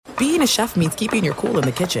being a chef means keeping your cool in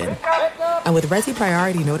the kitchen. And with Resi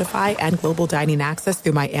Priority Notify and Global Dining Access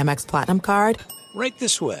through my Amex Platinum card, Right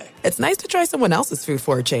this way. it's nice to try someone else's food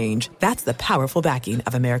for a change. That's the powerful backing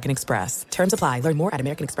of American Express. Terms apply. Learn more at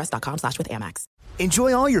americanexpress.com/withAmex.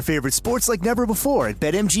 Enjoy all your favorite sports like never before at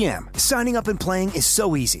BetMGM. Signing up and playing is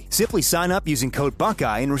so easy. Simply sign up using code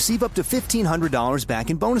Buckeye and receive up to $1,500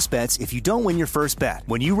 back in bonus bets if you don't win your first bet.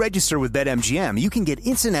 When you register with BetMGM, you can get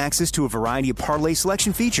instant access to a variety of parlay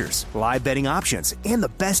selection features, live betting options, and the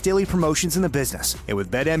best daily promotions in the business. And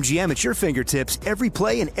with BetMGM at your fingertips, every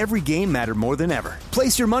play and every game matter more than ever.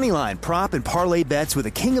 Place your moneyline, prop, and parlay bets with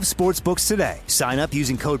the king of sportsbooks today. Sign up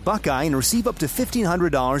using code Buckeye and receive up to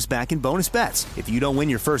 $1,500 back in bonus bets if you don't win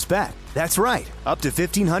your first bet. That's right, up to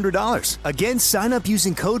 $1,500. Again, sign up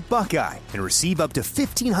using code Buckeye and receive up to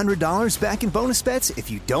 $1,500 back in bonus bets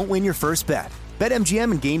if you don't win your first bet.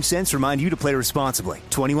 BetMGM and GameSense remind you to play responsibly.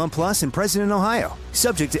 21 plus and present in Ohio.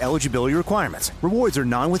 Subject to eligibility requirements. Rewards are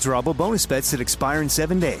non-withdrawable bonus bets that expire in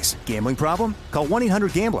 7 days. Gambling problem? Call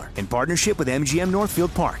 1-800-GAMBLER in partnership with MGM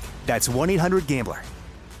Northfield Park. That's 1-800-GAMBLER.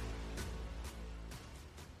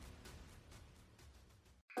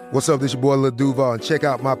 What's up, this your boy Lil Duval, and check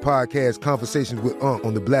out my podcast, Conversations with Unc,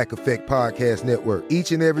 on the Black Effect Podcast Network.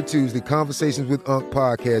 Each and every Tuesday, Conversations with Unc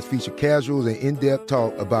podcast feature casuals and in-depth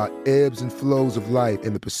talk about ebbs and flows of life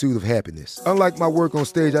and the pursuit of happiness. Unlike my work on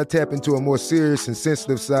stage, I tap into a more serious and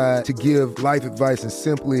sensitive side to give life advice and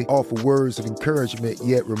simply offer words of encouragement,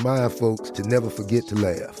 yet remind folks to never forget to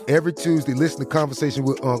laugh. Every Tuesday, listen to Conversation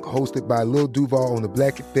with Unc, hosted by Lil Duval on the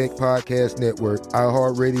Black Effect Podcast Network,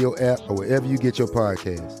 iHeartRadio app, or wherever you get your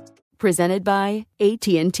podcasts. Presented by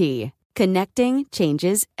AT&T. Connecting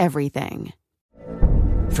changes everything.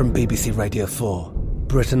 From BBC Radio 4,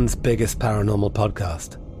 Britain's biggest paranormal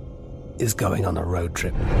podcast is going on a road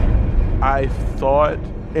trip. I thought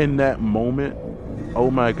in that moment, oh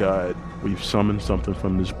my God, we've summoned something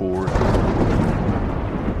from this board.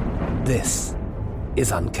 This is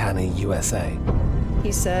Uncanny USA.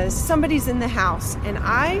 He says, somebody's in the house, and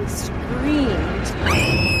I screamed.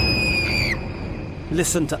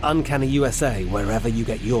 Listen to Uncanny USA wherever you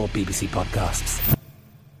get your BBC podcasts,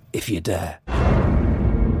 if you dare.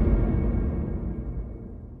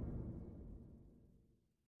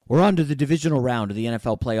 We're on to the divisional round of the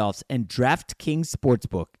NFL playoffs, and DraftKings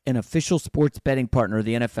Sportsbook, an official sports betting partner of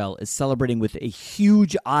the NFL, is celebrating with a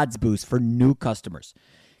huge odds boost for new customers.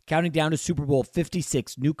 Counting down to Super Bowl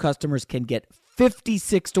 56, new customers can get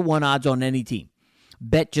 56-1 odds on any team.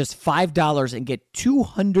 Bet just $5 and get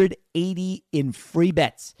 $280 in free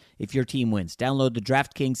bets if your team wins. Download the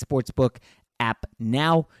DraftKings Sportsbook app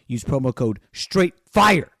now. Use promo code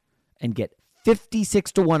STRAIGhtFIRE and get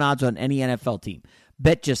 56-1 odds on any NFL team.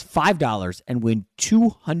 Bet just $5 and win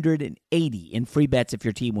 $280 in free bets if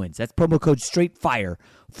your team wins. That's promo code STRAIGhtFIRE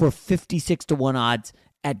for 56-1 odds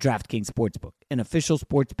at DraftKings Sportsbook, an official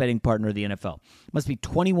sports betting partner of the NFL. Must be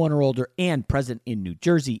 21 or older and present in New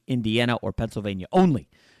Jersey, Indiana, or Pennsylvania only.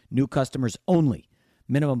 New customers only.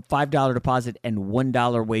 Minimum $5 deposit and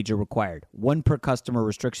 $1 wager required. One per customer.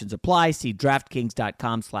 Restrictions apply. See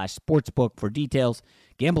DraftKings.com/sportsbook for details.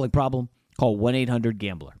 Gambling problem? Call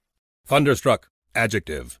 1-800-GAMBLER. Thunderstruck.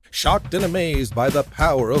 Adjective. Shocked and amazed by the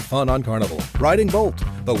power of fun on Carnival. Riding Bolt,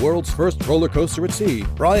 the world's first roller coaster at sea,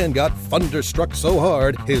 Brian got thunderstruck so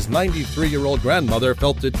hard, his 93-year-old grandmother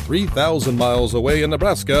felt it 3,000 miles away in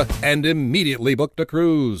Nebraska and immediately booked a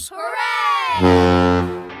cruise.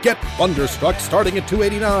 Hooray! Get thunderstruck starting at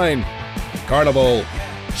 $289. Carnival.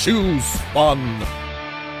 Choose fun.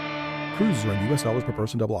 Cruises are in U.S. dollars per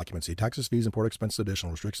person, double occupancy. Taxes, fees, and port expenses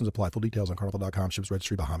additional. Restrictions apply. Full details on Carnival.com. Ships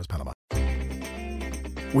registry, Bahamas, Panama.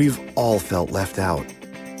 We've all felt left out.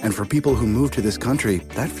 And for people who move to this country,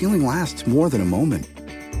 that feeling lasts more than a moment.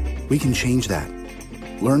 We can change that.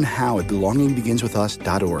 Learn how at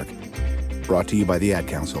belongingbeginswithus.org. Brought to you by the Ad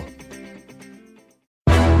Council.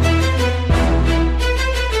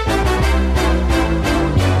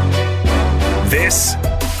 This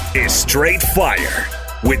is Straight Fire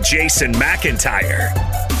with Jason McIntyre.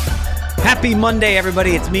 Happy Monday,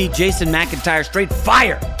 everybody. It's me, Jason McIntyre, Straight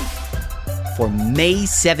Fire for May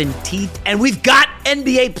 17th. And we've got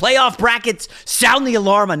NBA playoff brackets. Sound the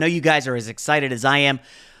alarm. I know you guys are as excited as I am.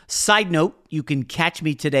 Side note, you can catch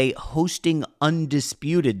me today hosting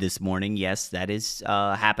Undisputed this morning. Yes, that is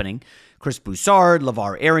happening. Chris Broussard,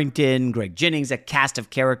 LeVar Arrington, Greg Jennings, a cast of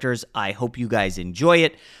characters. I hope you guys enjoy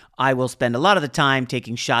it. I will spend a lot of the time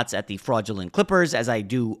taking shots at the fraudulent Clippers, as I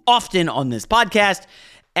do often on this podcast.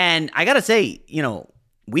 And I got to say,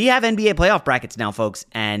 we have NBA playoff brackets now, folks,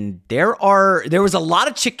 and there was a lot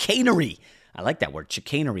of chicanery. I like that word,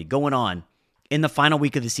 chicanery, going on in the final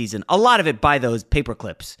week of the season. A lot of it by those paper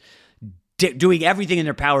clips, doing everything in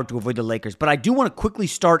their power to avoid the Lakers. But I do want to quickly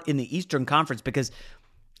start in the Eastern Conference because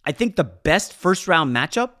I think the best first-round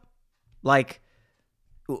matchup, like,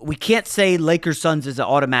 we can't say Lakers-Suns is an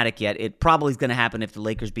automatic yet. It probably is going to happen if the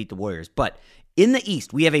Lakers beat the Warriors. But in the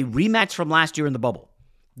East, we have a rematch from last year in the bubble.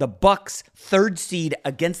 The Bucks, 3rd seed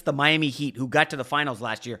against the Miami Heat, who got to the finals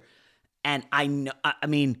last year. And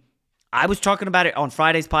I was talking about it on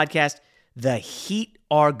Friday's podcast. The Heat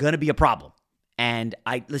are going to be a problem. And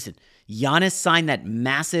listen, Giannis signed that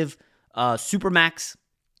massive Supermax.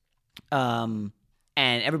 And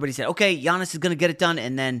everybody said, okay, Giannis is going to get it done.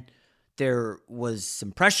 And then there was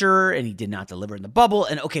some pressure and he did not deliver in the bubble.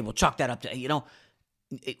 And okay, we'll chalk that up to,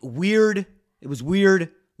 weird. It was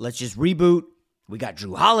weird. Let's just reboot. We got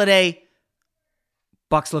Drew Holiday.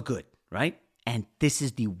 Bucks look good, right? And this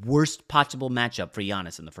is the worst possible matchup for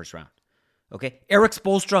Giannis in the first round. Okay? Eric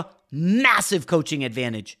Spoelstra, massive coaching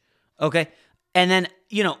advantage. Okay? And then,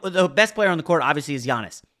 the best player on the court obviously is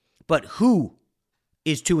Giannis. But who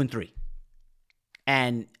is 2 and 3?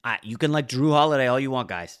 And you can like Drew Holiday all you want,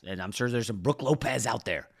 guys. And I'm sure there's some Brook Lopez out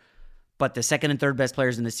there. But the second and third best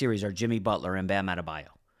players in the series are Jimmy Butler and Bam Adebayo.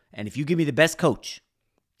 And if you give me the best coach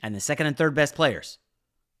and the second and third best players,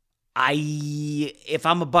 if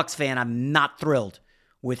I'm a Bucks fan, I'm not thrilled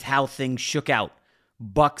with how things shook out.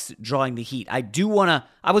 Bucks drawing the Heat. I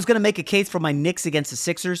was going to make a case for my Knicks against the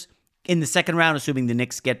Sixers in the second round, assuming the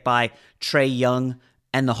Knicks get by Trae Young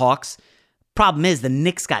and the Hawks. Problem is, the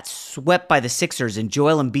Knicks got swept by the Sixers, and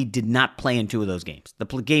Joel Embiid did not play in 2 of those games. The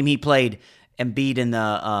game he played, Embiid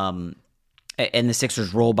and the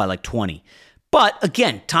Sixers rolled by like 20. But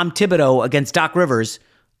again, Tom Thibodeau against Doc Rivers,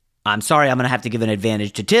 I'm sorry, I'm going to have to give an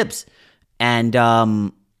advantage to Tibbs. And,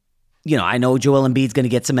 I know Joel Embiid's going to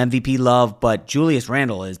get some MVP love, but Julius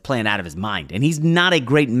Randle is playing out of his mind. And he's not a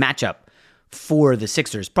great matchup for the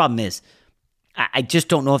Sixers. Problem is, I just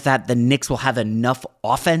don't know if the Knicks will have enough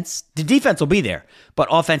offense. The defense will be there, but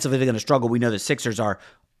offensively they're going to struggle. We know the Sixers are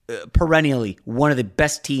perennially one of the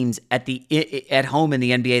best teams at home in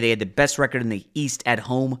the NBA. They had the best record in the East at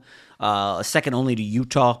home, second only to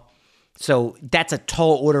Utah. So that's a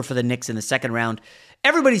tall order for the Knicks in the second round.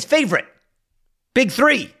 Everybody's favorite, Big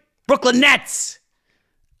Three, Brooklyn Nets.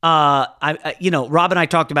 Rob and I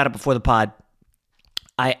talked about it before the pod.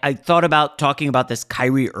 I thought about talking about this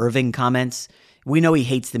Kyrie Irving comments. We know he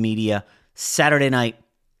hates the media. Saturday night,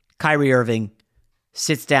 Kyrie Irving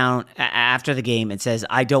sits down after the game and says,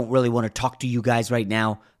 I don't really want to talk to you guys right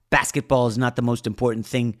now. Basketball is not the most important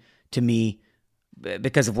thing to me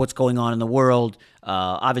because of what's going on in the world.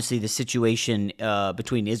 Obviously, the situation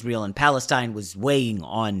between Israel and Palestine was weighing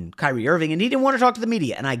on Kyrie Irving, and he didn't want to talk to the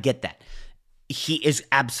media, and I get that. He is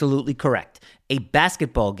absolutely correct. A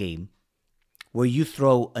basketball game where you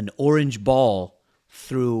throw an orange ball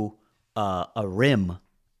through a rim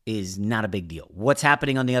is not a big deal. What's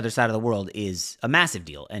happening on the other side of the world is a massive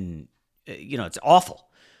deal, and it's awful.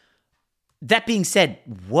 That being said,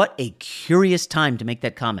 what a curious time to make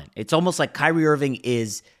that comment. It's almost like Kyrie Irving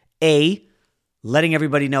is letting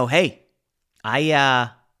everybody know, hey, I'm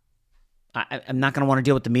not going to want to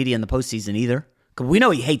deal with the media in the postseason either, because we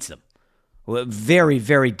know he hates them. We're very,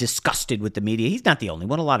 very disgusted with the media. He's not the only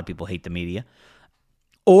one. A lot of people hate the media.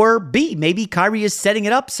 Or B, maybe Kyrie is setting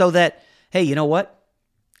it up so that, hey, you know what?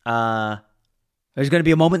 There's going to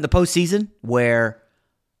be a moment in the postseason where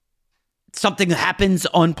something happens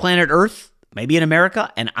on planet Earth, maybe in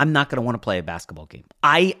America, and I'm not going to want to play a basketball game.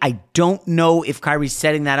 I don't know if Kyrie's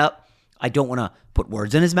setting that up. I don't want to put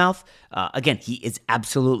words in his mouth. Again, he is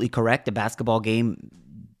absolutely correct. A basketball game,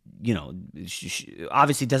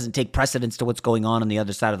 obviously doesn't take precedence to what's going on the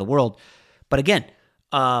other side of the world. But again,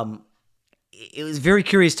 it was very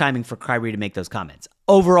curious timing for Kyrie to make those comments.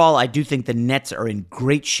 Overall, I do think the Nets are in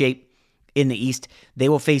great shape in the East. They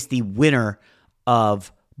will face the winner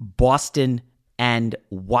of Boston and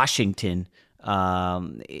Washington. The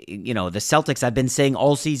Celtics, I've been saying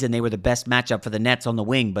all season they were the best matchup for the Nets on the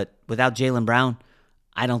wing, but without Jaylen Brown,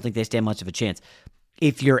 I don't think they stand much of a chance.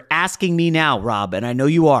 If you're asking me now, Rob, and I know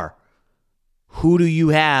you are, who do you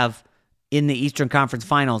have in the Eastern Conference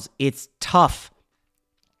Finals? It's tough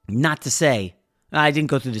not to say. I didn't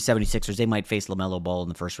go through the 76ers. They might face LaMelo Ball in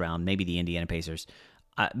the first round. Maybe the Indiana Pacers.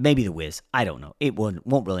 Maybe the Wiz. I don't know. It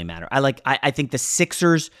won't really matter. I think the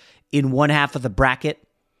Sixers in one half of the bracket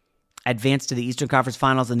advance to the Eastern Conference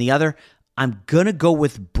Finals, and the other, I'm going to go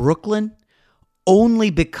with Brooklyn only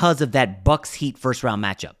because of that Bucks-Heat first-round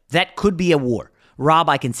matchup. That could be a war. Rob,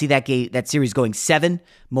 I can see that series going 7,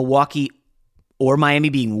 Milwaukee or Miami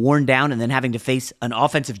being worn down and then having to face an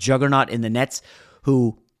offensive juggernaut in the Nets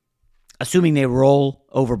who assuming they roll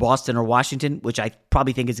over Boston or Washington, which I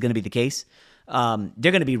probably think is going to be the case,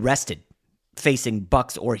 they're going to be rested facing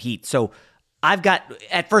Bucks or Heat. So I've got,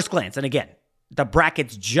 at first glance, and again, the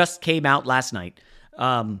brackets just came out last night.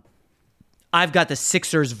 I've got the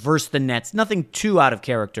Sixers versus the Nets. Nothing too out of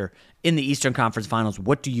character in the Eastern Conference Finals.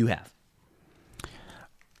 What do you have?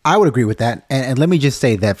 I would agree with that. And let me just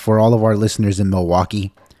say that for all of our listeners in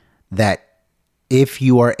Milwaukee, that if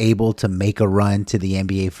you are able to make a run to the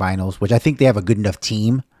NBA Finals, which I think they have a good enough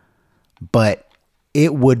team, but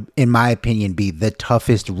it would, in my opinion, be the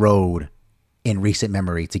toughest road in recent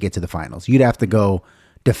memory to get to the finals. You'd have to go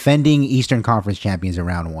defending Eastern Conference champions in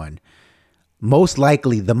round one, most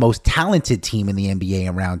likely the most talented team in the NBA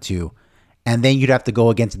in round two, and then you'd have to go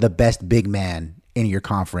against the best big man in your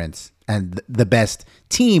conference and the best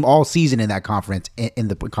team all season in that conference in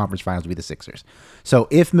the conference finals would be the Sixers. So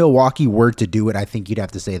if Milwaukee were to do it, I think you'd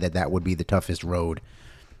have to say that that would be the toughest road,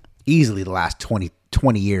 easily the last 20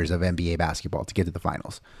 years of NBA basketball to get to the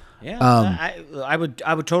finals. Yeah, I would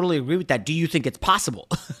totally agree with that. Do you think it's possible?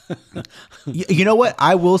 You know what?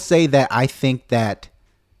 I will say that I think that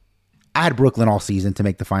I had Brooklyn all season to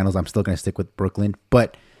make the finals. I'm still going to stick with Brooklyn,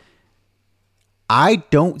 but I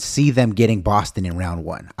don't see them getting Boston in round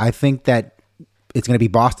one. I think that it's going to be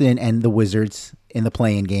Boston and the Wizards in the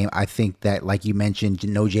play-in game. I think that, like you mentioned,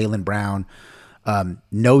 no Jaylen Brown.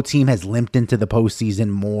 No team has limped into the postseason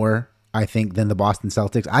more, I think, than the Boston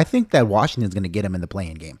Celtics. I think that Washington's going to get them in the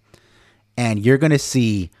play-in game. And you're going to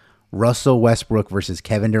see Russell Westbrook versus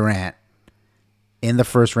Kevin Durant in the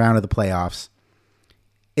first round of the playoffs.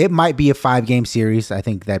 It might be a 5-game series. I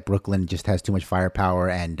think that Brooklyn just has too much firepower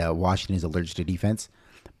and Washington is allergic to defense.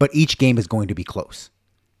 But each game is going to be close.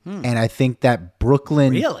 And I think that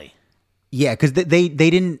Brooklyn... Really? Yeah, because they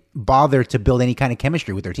didn't bother to build any kind of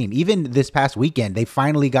chemistry with their team. Even this past weekend, they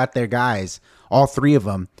finally got their guys, all three of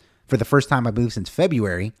them, for the first time, I believe, since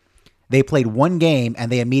February. They played one game,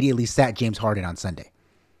 and they immediately sat James Harden on Sunday.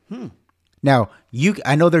 Now,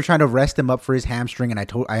 I know they're trying to rest him up for his hamstring, and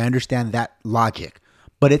I understand that logic.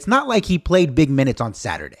 But it's not like he played big minutes on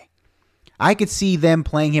Saturday. I could see them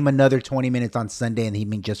playing him another 20 minutes on Sunday, and he'd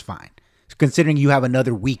be just fine, considering you have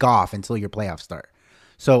another week off until your playoffs start.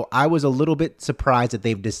 So I was a little bit surprised that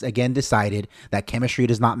they've again decided that chemistry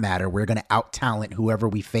does not matter. We're going to out-talent whoever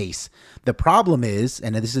we face. The problem is,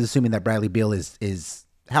 and this is assuming that Bradley Beal is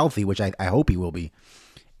healthy, which I hope he will be,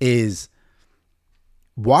 is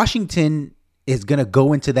Washington is going to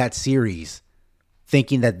go into that series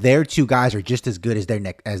thinking that their two guys are just as good as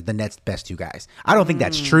the Nets' best two guys. I don't think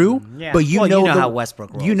that's true, but you know how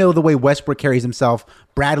Westbrook rolls. You know the way Westbrook carries himself.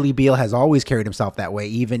 Bradley Beal has always carried himself that way,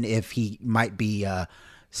 even if he might be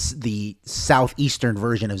the southeastern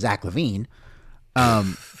version of Zach LaVine.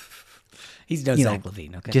 He's no Zach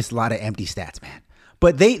LaVine, okay? Just a lot of empty stats, man.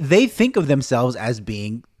 But they think of themselves as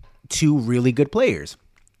being two really good players.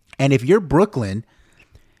 And if you're Brooklyn,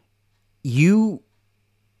 you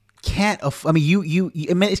can't.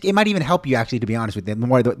 It might even help you, actually, to be honest with you. The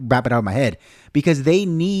more I wrap it out of my head, because they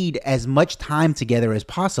need as much time together as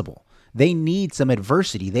possible. They need some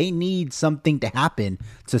adversity. They need something to happen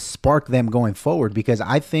to spark them going forward. Because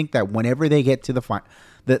I think that whenever they get to the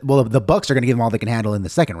Bucks are going to give them all they can handle in the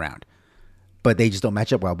second round, but they just don't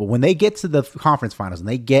match up well. But when they get to the conference finals and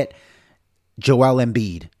they get Joel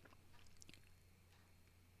Embiid,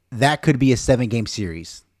 that could be a 7-game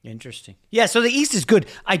series. Interesting. Yeah, so the East is good.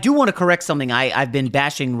 I do want to correct something. I've been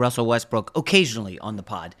bashing Russell Westbrook occasionally on the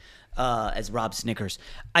pod, as Rob snickers.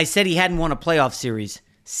 I said he hadn't won a playoff series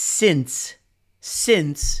since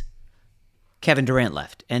Kevin Durant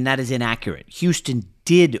left, and that is inaccurate. Houston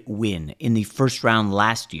did win in the first round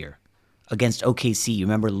last year against OKC. You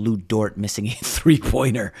remember Lou Dort missing a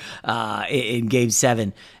 3-pointer in Game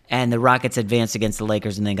 7, and the Rockets advanced against the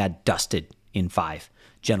Lakers and then got dusted in 5.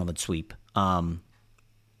 Gentleman sweep.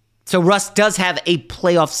 So Russ does have a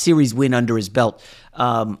playoff series win under his belt.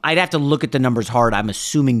 I'd have to look at the numbers hard. I'm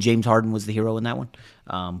assuming James Harden was the hero in that one.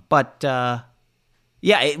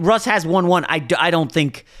 Russ has won one. I don't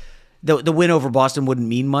think the win over Boston wouldn't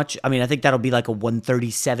mean much. I mean, I think that'll be like a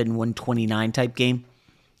 137-129 type game.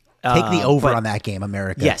 Take the over on that game,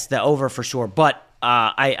 America. Yes, the over for sure. But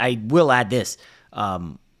I will add this.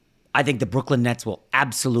 I think the Brooklyn Nets will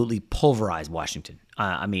absolutely pulverize Washington.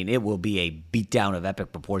 I mean, it will be a beatdown of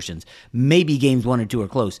epic proportions. Maybe games 1 or 2 are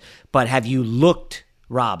close. But have you looked,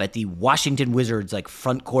 Rob, at the Washington Wizards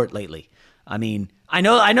front court lately? I mean, I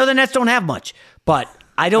know the Nets don't have much, but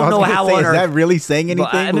I don't know how on earth. Is that really saying anything?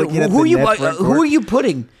 I mean, who are you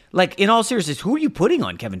putting? In all seriousness, who are you putting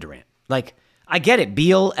on Kevin Durant? I get it.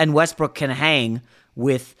 Beal and Westbrook can hang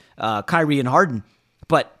with Kyrie and Harden,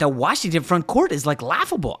 But the Washington front court is like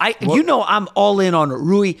laughable. I'm all in on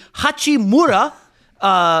Rui Hachimura,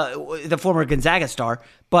 the former Gonzaga star,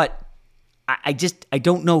 but I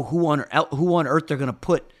don't know who on earth they're going to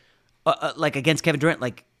put like against Kevin Durant.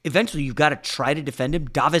 Like eventually you've got to try to defend him.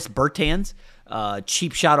 Davis Bertans,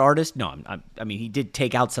 cheap shot artist. No, I mean he did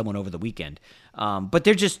take out someone over the weekend, but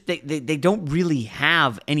they're just they don't really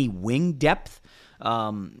have any wing depth.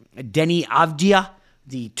 Denny Avdia,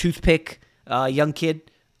 the toothpick young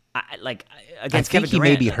kid, against Kevin Durant.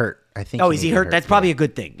 He may be hurt. I think. Oh, is he hurt? That's probably a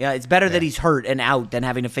good thing. Yeah, it's better that he's hurt and out than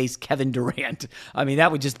having to face Kevin Durant. I mean,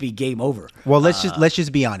 that would just be game over. Well, let's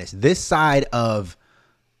just be honest. This side of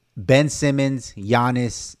Ben Simmons,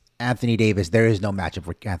 Giannis, Anthony Davis, there is no matchup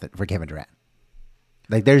for Kevin Durant.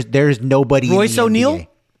 Like there's nobody. Royce O'Neal?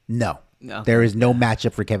 No, there is no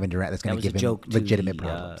matchup for Kevin Durant that's going to give him legitimate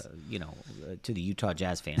problems. To the Utah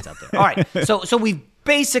Jazz fans out there. All right, so we've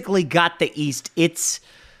basically got the East. It's,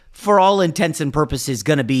 for all intents and purposes,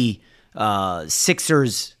 going to be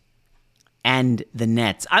Sixers and the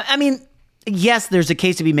Nets. I mean, yes, there's a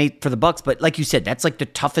case to be made for the Bucks, but like you said, that's like the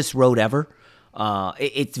toughest road ever.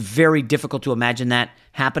 It's very difficult to imagine that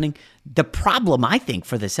happening. The problem, I think,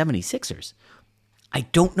 for the 76ers, I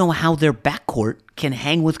don't know how their backcourt can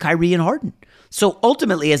hang with Kyrie and Harden. So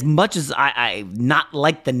ultimately, as much as I not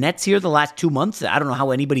like the Nets here the last 2 months, I don't know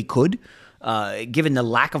how anybody could, given the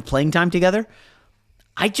lack of playing time together.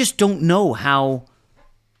 I just don't know how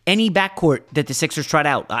any backcourt that the Sixers tried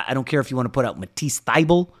out. I don't care if you want to put out Matisse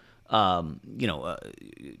Thybulle,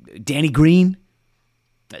 Danny Green,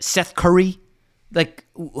 Seth Curry. Like,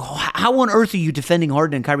 how on earth are you defending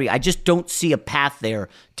Harden and Kyrie? I just don't see a path there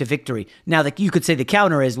to victory. Now, you could say the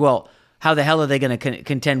counter is, well, how the hell are they going to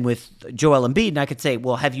contend with Joel Embiid? And I could say,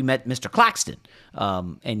 well, have you met Mr. Claxton?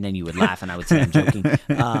 And then you would laugh, and I would say I'm joking.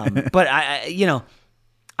 But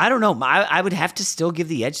I don't know. I would have to still give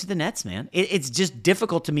the edge to the Nets, man. It's just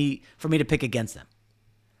difficult for me to pick against them.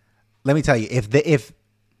 Let me tell you, if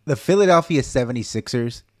the Philadelphia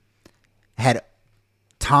 76ers had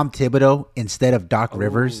Tom Thibodeau instead of Doc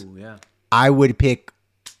Rivers, I would pick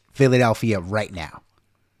Philadelphia right now.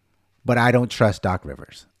 But I don't trust Doc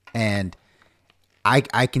Rivers. And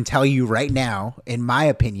I can tell you right now, in my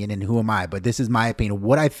opinion, and who am I, but this is my opinion,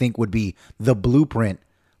 what I think would be the blueprint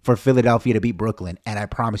for Philadelphia to beat Brooklyn, and I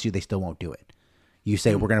promise you they still won't do it. You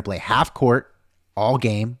say we're going to play half court all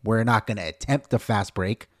game. We're not going to attempt the fast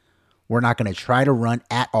break. We're not going to try to run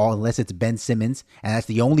at all unless it's Ben Simmons, and that's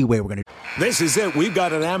the only way we're going to. This is it. We've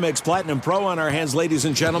got an Amex Platinum Pro on our hands, ladies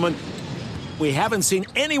and gentlemen. We haven't seen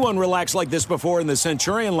anyone relax like this before in the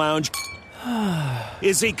Centurion Lounge.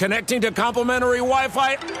 Is he connecting to complimentary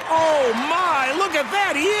Wi-Fi? Oh, my. Look at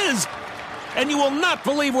that. He is. And you will not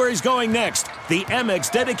believe where he's going next. The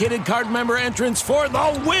Amex dedicated card member entrance for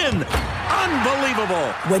the win.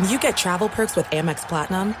 Unbelievable. When you get travel perks with Amex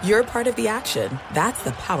Platinum, you're part of the action. That's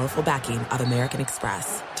the powerful backing of American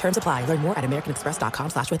Express. Terms apply. Learn more at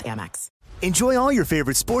americanexpress.com/withAmex. Enjoy all your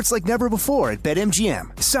favorite sports like never before at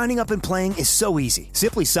BetMGM. Signing up and playing is so easy.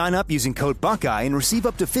 Simply sign up using code Buckeye and receive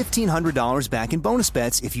up to $1,500 back in bonus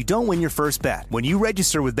bets if you don't win your first bet. When you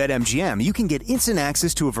register with BetMGM, you can get instant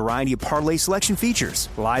access to a variety of parlay selection features,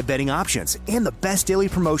 live betting options, and the best daily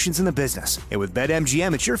promotions in the business. And with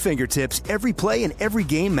BetMGM at your fingertips, every play and every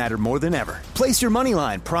game matter more than ever. Place your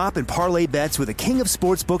moneyline, prop, and parlay bets with the king of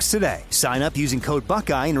sportsbooks today. Sign up using code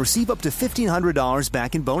Buckeye and receive up to $1,500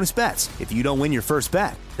 back in bonus bets if you don't win your first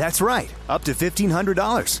bet. That's right, up to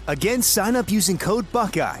 $1,500. Again, sign up using code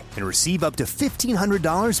Buckeye and receive up to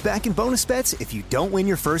 $1,500 back in bonus bets if you don't win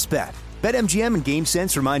your first bet. BetMGM and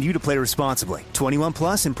GameSense remind you to play responsibly. 21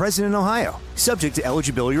 plus and present in Ohio. Subject to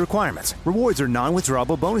eligibility requirements. Rewards are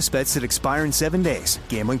non-withdrawable bonus bets that expire in 7 days.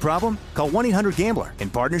 Gambling problem? Call 1-800-GAMBLER in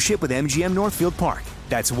partnership with MGM Northfield Park.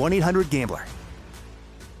 That's 1-800-GAMBLER.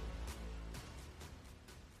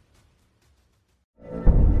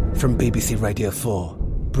 From BBC Radio 4,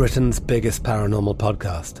 Britain's biggest paranormal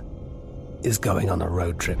podcast is going on a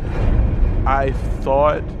road trip. I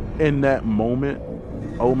thought in that moment,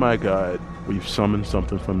 oh my God, we've summoned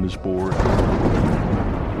something from this board.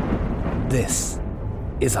 This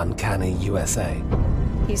is Uncanny USA.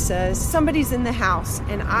 He says, somebody's in the house,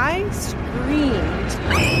 and I screamed.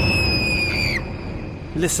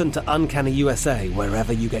 Listen to Uncanny USA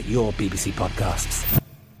wherever you get your BBC podcasts,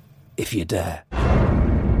 if you dare.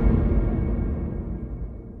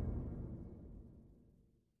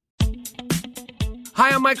 Hi,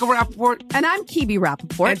 I'm Michael Rappaport. And I'm Kibi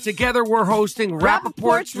Rappaport. And together we're hosting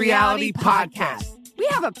Rappaport's Reality Podcast. We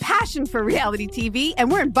have a passion for reality TV,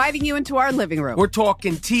 and we're inviting you into our living room. We're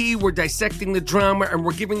talking tea, we're dissecting the drama, and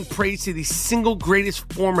we're giving praise to the single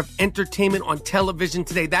greatest form of entertainment on television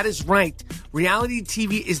today. That is right. Reality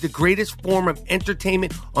TV is the greatest form of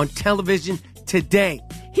entertainment on television today.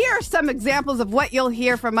 Here are some examples of what you'll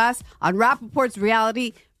hear from us on Rappaport's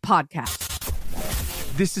Reality Podcast.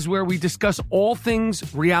 This is where we discuss all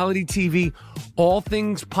things reality TV, all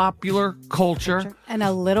things popular culture. And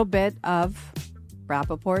a little bit of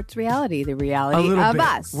Rappaport's reality, the reality of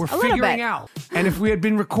us. We're figuring out. And if we had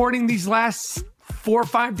been recording these last 4 or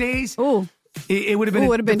 5 days, it would have been,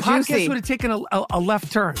 the podcast juicy. Would have taken a left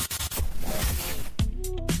turn.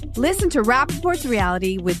 Listen to Rappaport's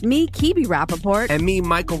Reality with me, Kibi Rappaport. And me,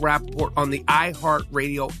 Michael Rappaport, on the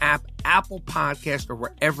iHeartRadio app, Apple Podcast, or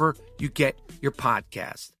wherever you get your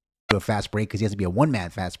podcast. A fast break because he has to be a one-man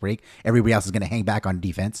fast break. Everybody else is going to hang back on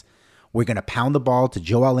defense. We're going to pound the ball to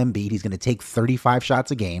Joel Embiid. He's going to take 35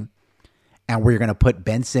 shots a game. And we're going to put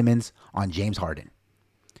Ben Simmons on James Harden.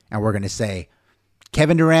 And we're going to say,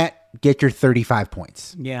 Kevin Durant, get your 35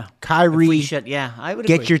 points. Yeah. Kyrie, I would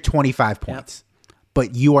get agree. your 25 points. Yep.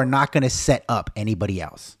 But you are not going to set up anybody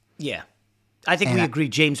else. Yeah. I think we agree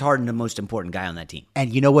James Harden, the most important guy on that team.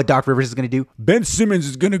 And you know what Doc Rivers is going to do? Ben Simmons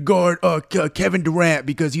is going to guard Kevin Durant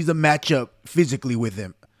because he's a matchup physically with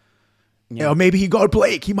him. Yeah. Maybe he guard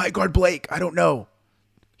Blake. He might guard Blake. I don't know.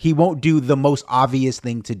 He won't do the most obvious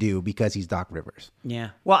thing to do because he's Doc Rivers.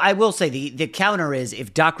 Yeah. Well, I will say the counter is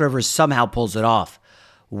if Doc Rivers somehow pulls it off,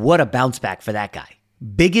 what a bounce back for that guy.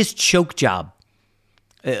 Biggest choke job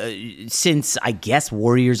since, I guess,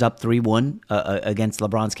 Warriors up 3-1 against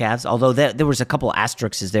LeBron's Cavs. Although there was a couple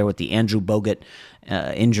asterisks there with the Andrew Bogut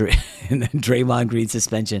injury and then Draymond Green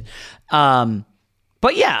suspension.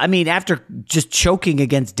 But yeah, I mean, after just choking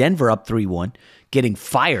against Denver up 3-1, getting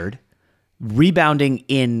fired, rebounding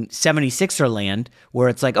in 76er land, where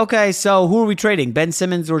it's like, okay, so who are we trading, Ben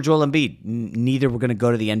Simmons or Joel Embiid? Neither were going to go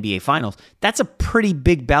to the NBA Finals. That's a pretty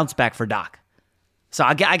big bounce back for Doc. So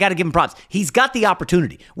I got to give him props. He's got the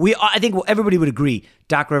opportunity. I think everybody would agree,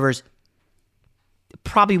 Doc Rivers,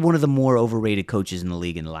 probably one of the more overrated coaches in the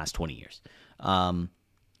league in the last 20 years.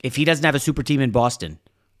 If he doesn't have a super team in Boston,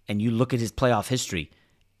 and you look at his playoff history,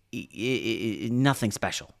 nothing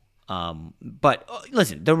special. But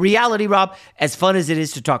listen, the reality, Rob, as fun as it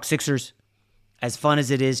is to talk Sixers, as fun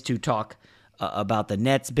as it is to talk about the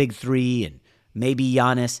Nets' big three and maybe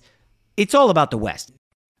Giannis, it's all about the West.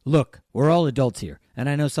 Look, we're all adults here, and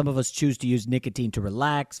I know some of us choose to use nicotine to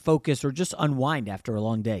relax, focus, or just unwind after a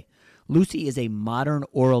long day. Lucy is a modern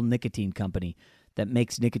oral nicotine company that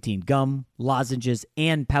makes nicotine gum, lozenges,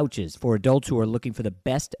 and pouches for adults who are looking for the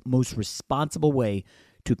best, most responsible way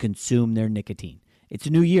to consume their nicotine. It's a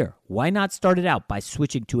new year. Why not start it out by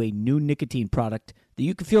switching to a new nicotine product that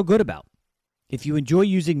you can feel good about? If you enjoy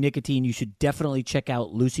using nicotine, you should definitely check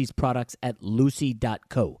out Lucy's products at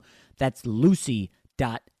lucy.co. That's lucy.co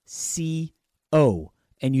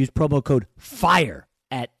and use promo code FIRE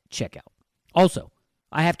at checkout. Also,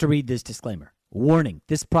 I have to read this disclaimer. Warning,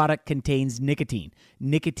 this product contains nicotine.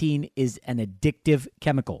 Nicotine is an addictive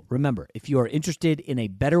chemical. Remember, if you are interested in a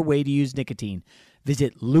better way to use nicotine,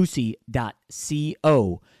 visit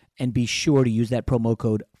lucy.co and be sure to use that promo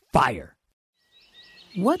code FIRE.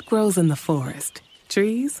 What grows in the forest?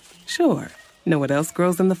 Trees? Sure. Know what else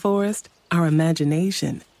grows in the forest? Our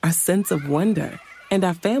imagination, our sense of wonder, and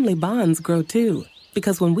our family bonds grow too.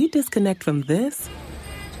 Because when we disconnect from this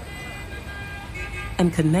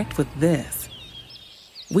and connect with this,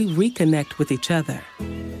 we reconnect with each other.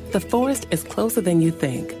 The forest is closer than you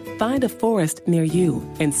think. Find a forest near you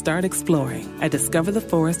and start exploring at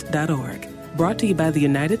discovertheforest.org. Brought to you by the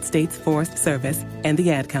United States Forest Service and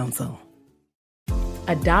the Ad Council.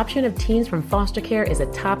 Adoption of teens from foster care is a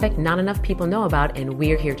topic not enough people know about, and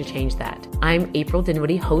we're here to change that. I'm April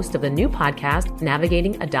Dinwiddie, host of the new podcast,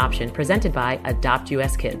 Navigating Adoption, presented by Adopt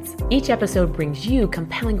US Kids. Each episode brings you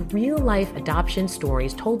compelling real-life adoption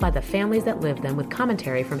stories told by the families that live them with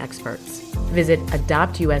commentary from experts. Visit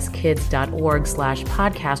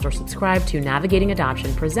adoptuskids.org/podcast or subscribe to Navigating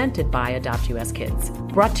Adoption, presented by Adopt US Kids.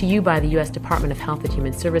 Brought to you by the U.S. Department of Health and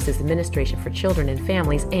Human Services Administration for Children and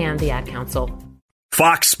Families and the Ad Council.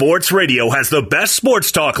 Fox Sports Radio has the best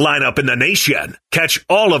sports talk lineup in the nation. Catch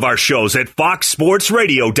all of our shows at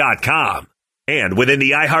foxsportsradio.com. And within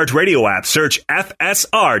the iHeartRadio app, search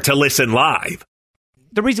FSR to listen live.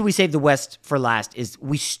 The reason we saved the West for last is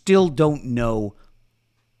we still don't know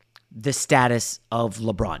the status of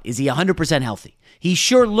LeBron. Is he 100% healthy? He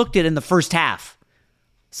sure looked it in the first half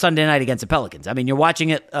Sunday night against the Pelicans. I mean, you're watching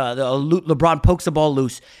it. LeBron pokes the ball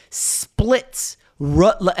loose, splits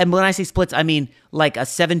And when I say splits, I mean like a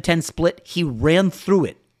 7-10 split. He ran through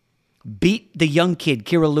it, beat the young kid,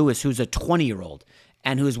 Kira Lewis, who's a 20-year-old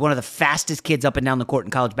and who is one of the fastest kids up and down the court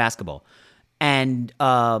in college basketball. And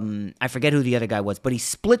I forget who the other guy was, but he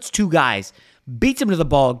splits 2 guys, beats him to the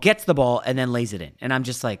ball, gets the ball, and then lays it in. And I'm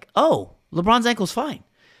just like, oh, LeBron's ankle's fine.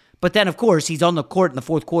 But then, of course, he's on the court in the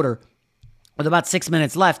fourth quarter with about 6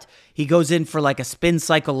 minutes left. He goes in for like a spin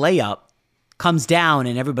cycle layup, comes down,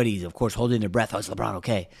 and everybody's, of course, holding their breath. Oh, is LeBron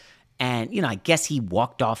okay? And, I guess he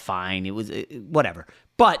walked off fine. It was whatever.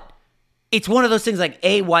 But it's one of those things like,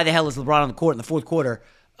 A, why the hell is LeBron on the court in the fourth quarter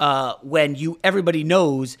when everybody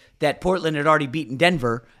knows that Portland had already beaten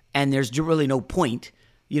Denver and there's really no point?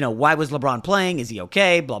 Why was LeBron playing? Is he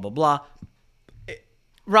okay? Blah, blah, blah.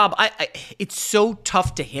 Rob, it's so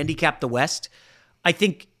tough to handicap the West. I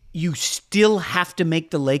think you still have to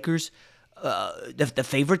make the Lakers the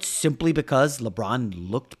favorites simply because LeBron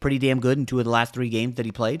looked pretty damn good in 2 of the last 3 games that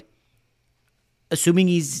he played. Assuming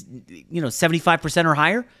he's 75% or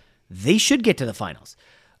higher, they should get to the finals.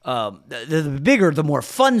 The bigger, the more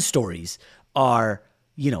fun stories are,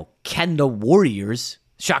 can the Warriors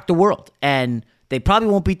shock the world? And they probably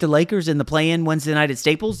won't beat the Lakers in the play-in Wednesday night at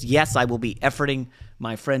Staples. Yes, I will be efforting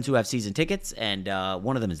my friends who have season tickets, and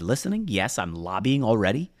one of them is listening. Yes, I'm lobbying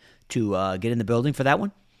already to get in the building for that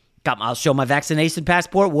one. I'll show my vaccination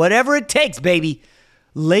passport, whatever it takes, baby.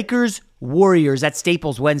 Lakers, Warriors at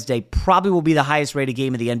Staples Wednesday probably will be the highest rated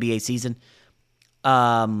game of the NBA season.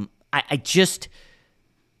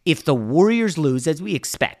 If the Warriors lose, as we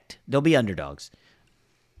expect, they'll be underdogs,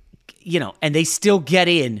 and they still get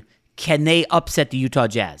in, can they upset the Utah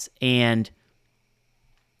Jazz? And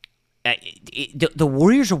the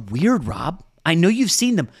Warriors are weird, Rob. I know you've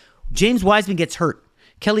seen them. James Wiseman gets hurt.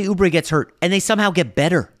 Kelly Oubre gets hurt, and they somehow get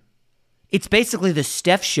better. It's basically the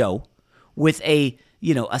Steph show with a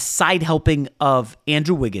side helping of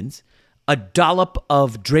Andrew Wiggins, a dollop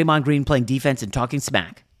of Draymond Green playing defense and talking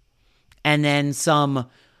smack, and then some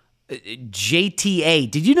JTA.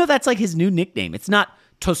 Did you know that's like his new nickname? It's not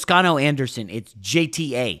Toscano Anderson. It's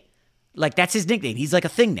JTA. Like, that's his nickname. He's like a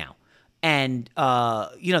thing now. And,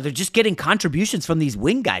 they're just getting contributions from these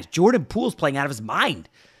wing guys. Jordan Poole's playing out of his mind.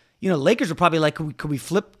 Lakers are probably like, could we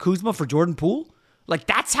flip Kuzma for Jordan Poole? Like,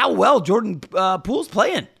 that's how well Jordan Poole's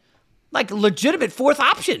playing. Like, legitimate 4th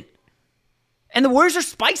option. And the Warriors are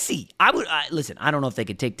spicy. Listen, I don't know if they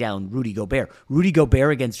could take down Rudy Gobert. Rudy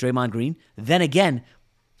Gobert against Draymond Green. Then again,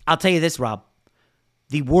 I'll tell you this, Rob.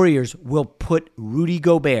 The Warriors will put Rudy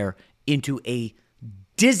Gobert into a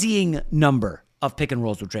dizzying number of pick and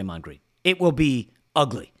rolls with Draymond Green. It will be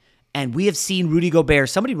ugly. And we have seen Rudy Gobert.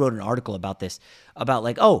 Somebody wrote an article about this, about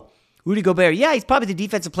like, oh, Rudy Gobert, yeah, he's probably the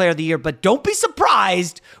defensive player of the year, but don't be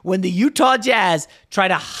surprised when the Utah Jazz try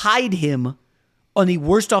to hide him on the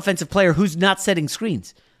worst offensive player who's not setting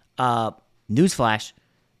screens. Newsflash,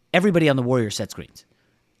 everybody on the Warriors set screens.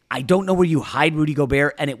 I don't know where you hide Rudy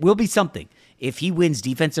Gobert, and it will be something if he wins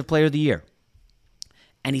defensive player of the year.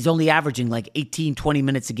 And he's only averaging like 18, 20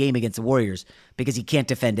 minutes a game against the Warriors because he can't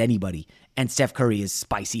defend anybody. And Steph Curry is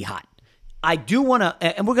spicy hot. I do want to,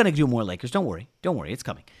 and we're going to do more Lakers. Don't worry. It's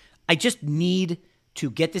coming. I just need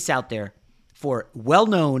to get this out there for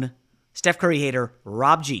well-known Steph Curry hater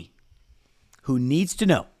Rob G, who needs to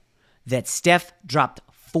know that Steph dropped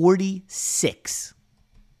 46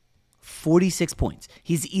 points.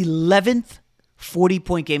 His 11th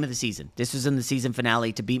 40-point game of the season. This was in the season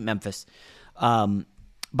finale to beat Memphis.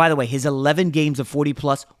 By the way, his 11 games of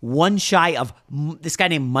 40-plus, one shy of this guy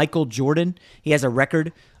named Michael Jordan. He has a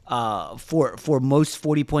record for most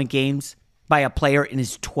 40-point games by a player in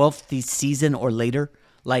his 12th season or later.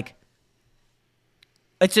 Like,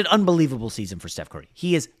 it's an unbelievable season for Steph Curry.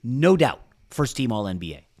 He is no doubt first-team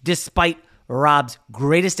All-NBA, despite Rob's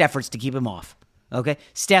greatest efforts to keep him off. Okay?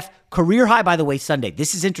 Steph, career high, by the way, Sunday.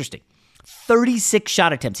 This is interesting. 36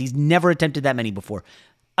 shot attempts. He's never attempted that many before.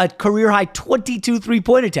 A career high 22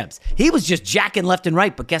 three-point attempts. He was just jacking left and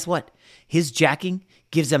right, but guess what? His jacking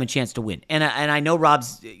gives them a chance to win. And I know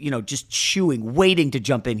Rob's, just chewing, waiting to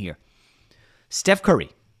jump in here. Steph Curry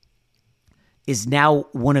is now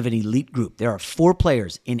one of an elite group. There are 4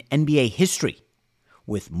 players in NBA history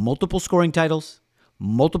with multiple scoring titles,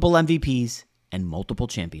 multiple MVPs, and multiple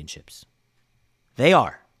championships. They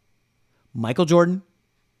are Michael Jordan,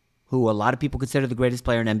 who a lot of people consider the greatest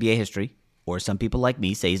player in NBA history, or some people like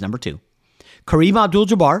me say he's number 2. Kareem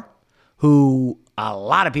Abdul-Jabbar, who a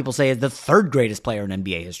lot of people say is the 3rd greatest player in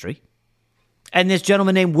NBA history. And this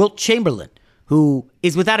gentleman named Wilt Chamberlain, who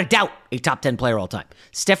is without a doubt a top 10 player all time.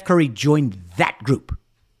 Steph Curry joined that group.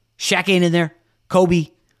 Shaq ain't in there. Kobe,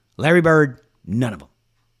 Larry Bird, none of them.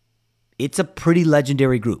 It's a pretty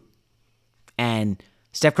legendary group. And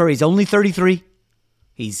Steph Curry is only 33.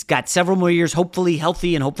 He's got several more years, hopefully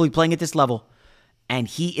healthy and hopefully playing at this level. And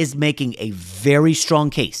he is making a very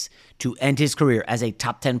strong case to end his career as a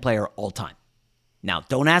top 10 player all time. Now,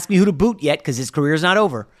 don't ask me who to boot yet because his career is not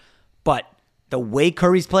over. But the way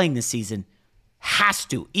Curry's playing this season has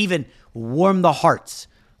to even warm the hearts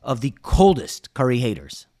of the coldest Curry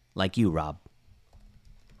haters like you, Rob.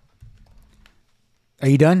 Are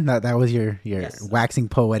you done? That was your yes. Waxing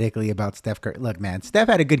poetically about Steph Curry. Look, man, Steph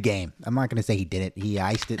had a good game. I'm not going to say he didn't. He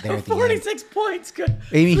iced it there at the 46 end. points. Good.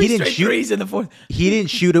 I mean, he didn't shoot threes in the fourth. He didn't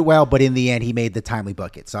shoot it well, but in the end, he made the timely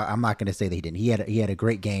bucket. So I'm not going to say that he didn't. He had a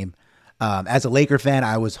great game. As a Laker fan,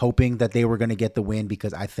 I was hoping that they were going to get the win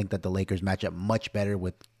because I think that the Lakers match up much better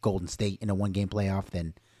with Golden State in a one-game playoff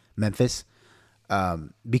than Memphis.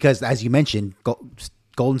 Because, as you mentioned,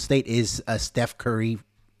 Golden State is a Steph Curry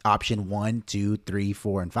option 1, 2, 3,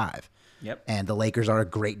 4, and 5. Yep. And the Lakers are a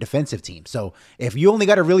great defensive team. So if you only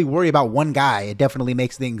got to really worry about one guy, it definitely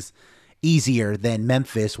makes things easier than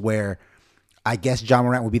Memphis, where I guess Ja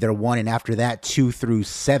Morant would be their 1, and after that, 2 through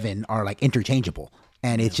 7 are like interchangeable.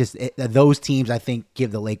 And it's just those teams, I think,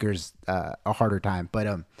 give the Lakers a harder time. But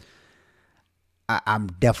I'm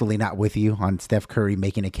definitely not with you on Steph Curry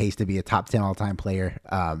making a case to be a top 10 all-time player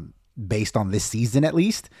based on this season, at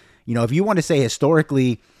least. You know, if you want to say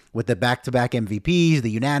historically with the back-to-back MVPs,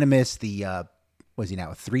 the unanimous, the was he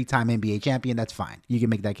now a 3-time NBA champion? That's fine. You can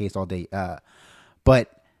make that case all day.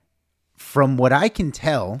 But from what I can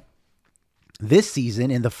tell, this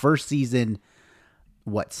season, in the first season,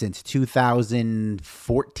 since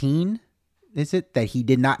 2014, is it, that he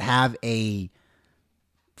did not have a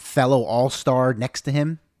fellow all-star next to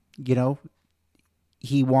him? You know,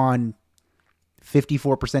 he won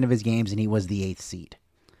 54% of his games and he was the 8th seed.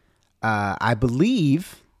 I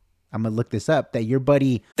believe, I'm going to look this up, that your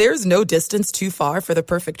buddy... There's no distance too far for the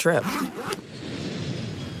perfect trip.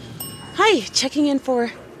 Hi, checking in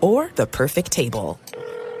for... Or the perfect table.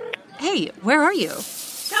 Hey, where are you?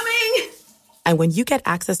 Coming! And when you get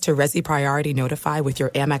access to Resi Priority Notify with your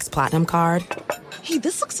Amex Platinum card... Hey,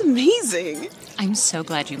 this looks amazing. I'm so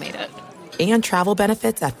glad you made it. And travel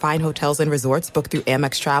benefits at fine hotels and resorts booked through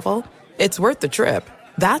Amex Travel, it's worth the trip.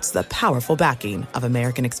 That's the powerful backing of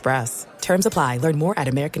American Express. Terms apply. Learn more at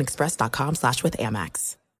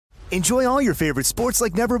americanexpress.com/withAmex. Enjoy all your favorite sports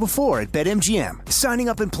like never before at BetMGM. Signing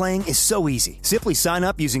up and playing is so easy. Simply sign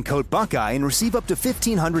up using code Buckeye and receive up to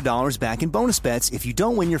 $1,500 back in bonus bets if you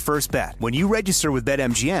don't win your first bet. When you register with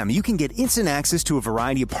BetMGM, you can get instant access to a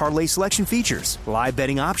variety of parlay selection features, live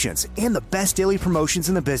betting options, and the best daily promotions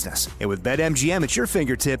in the business. And with BetMGM at your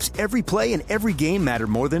fingertips, every play and every game matter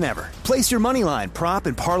more than ever. Place your moneyline, prop,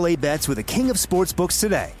 and parlay bets with the king of sportsbooks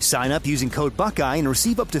today. Sign up using code Buckeye and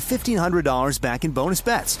receive up to $1,500 back in bonus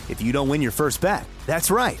bets if you don't win your first bet.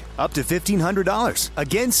 That's right, up to $1,500.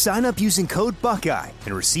 Again, sign up using code Buckeye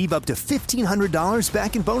and receive up to $1,500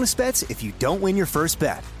 back in bonus bets if you don't win your first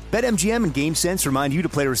bet. BetMGM and GameSense remind you to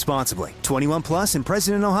play responsibly. 21 plus and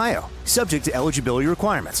present in Ohio. Subject to eligibility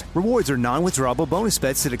requirements. Rewards are non-withdrawable bonus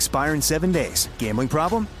bets that expire in 7 days. Gambling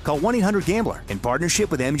problem? Call 1-800-GAMBLER in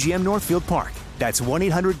partnership with MGM Northfield Park. That's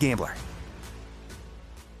 1-800-GAMBLER.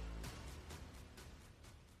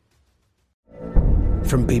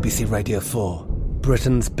 From BBC Radio 4,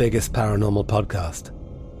 Britain's biggest paranormal podcast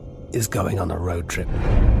is going on a road trip.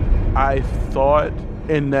 I thought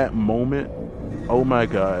in that moment, oh my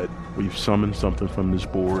God, we've summoned something from this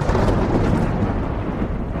board.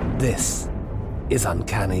 This is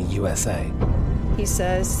Uncanny USA. He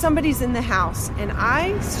says, somebody's in the house, and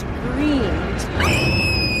I screamed.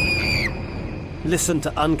 Listen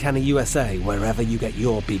to Uncanny USA wherever you get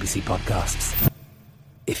your BBC podcasts,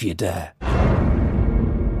 if you dare.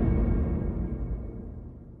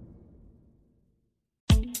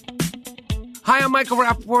 Hi, I'm Michael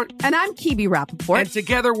Rappaport. And I'm Kibi Rappaport. And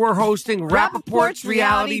together we're hosting Rappaport's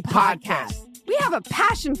Reality Podcast. We have a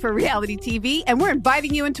passion for reality TV, and we're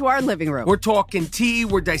inviting you into our living room. We're talking tea,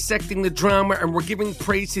 we're dissecting the drama, and we're giving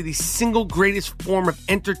praise to the single greatest form of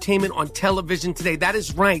entertainment on television today. That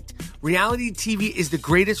is right. Reality TV is the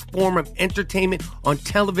greatest form of entertainment on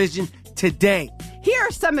television today. Here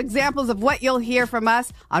are some examples of what you'll hear from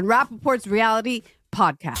us on Rappaport's Reality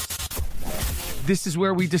Podcast. This is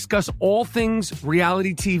where we discuss all things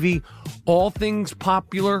reality TV, all things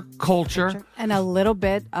popular culture. And a little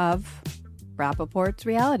bit of Rappaport's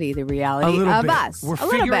reality, the reality of us. We're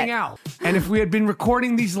figuring out. And if we had been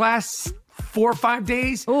recording these last 4 or 5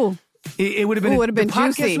 days, it would have been, the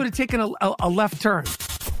podcast would have taken a left turn.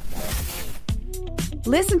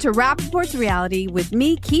 Listen to Rappaport's Reality with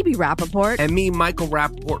me, Kibi Rappaport. And me, Michael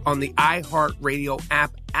Rappaport, on the iHeartRadio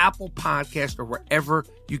app, Apple Podcast, or wherever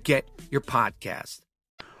you get your podcast.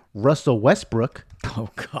 Russell Westbrook,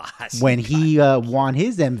 when he won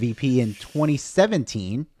his MVP in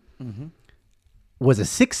 2017, was a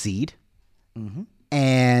 6 seed.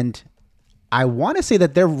 And I want to say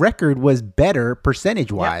that their record was better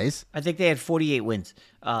percentage-wise. Yep. I think they had 48 wins.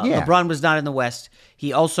 LeBron was not in the West.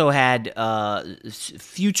 He also had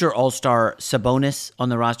future All-Star Sabonis on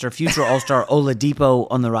the roster, future All-Star Oladipo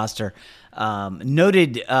on the roster.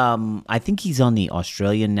 Noted, I think he's on the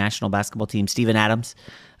Australian national basketball team, Steven Adams.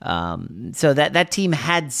 So that team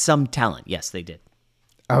had some talent. Yes, they did.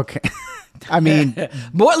 Okay. I mean, a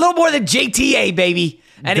little more than JTA, baby,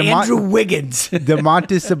 and Andrew Wiggins.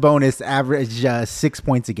 Domantas Sabonis averaged 6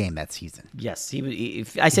 points a game that season. Yes,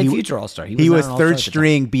 I said future All-Star. He was third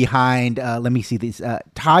string behind, let me see these,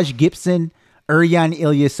 Taj Gibson, Uryan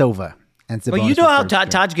Ilyasova. And Sabonis, but you know how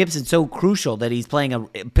Taj Gibson's so crucial that he's playing a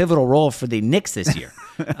pivotal role for the Knicks this year.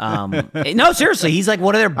 No, seriously, he's like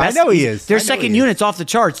one of their best. I know he is. Their second unit's off the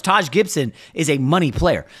charts. Taj Gibson is a money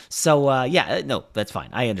player. So, no, that's fine.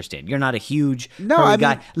 I understand. You're not a huge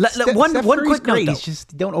guy. One quick note, though.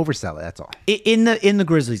 Just don't oversell it. That's all. In the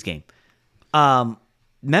Grizzlies game,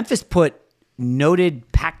 Memphis put noted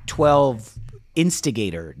Pac-12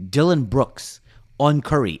 instigator Dylan Brooks on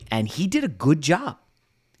Curry, and he did a good job.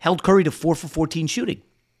 Held Curry to 4 for 14 shooting.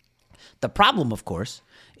 The problem, of course,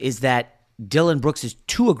 is that Dylan Brooks is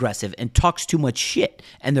too aggressive and talks too much shit,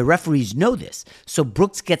 and the referees know this. So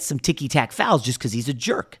Brooks gets some ticky-tack fouls just because he's a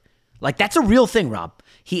jerk. Like, that's a real thing, Rob.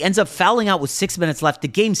 He ends up fouling out with 6 minutes left. The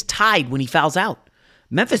game's tied when he fouls out.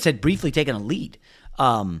 Memphis had briefly taken a lead.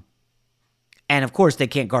 And, of course, they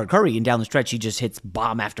can't guard Curry, and down the stretch, he just hits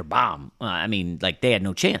bomb after bomb. They had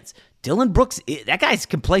no chance. Dylan Brooks, that guy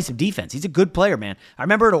can play some defense. He's a good player, man. I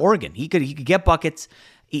remember at Oregon, he could get buckets.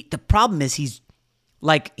 The problem is he's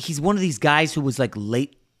one of these guys who was like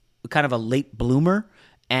late, kind of a late bloomer,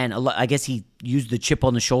 and I guess he used the chip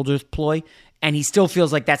on the shoulders ploy, and he still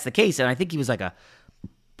feels like that's the case. And I think he was like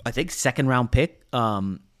second round pick,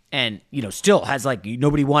 and still has like,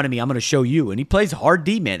 nobody wanted me, I'm going to show you. And he plays hard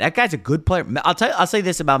D, man. That guy's a good player. I'll say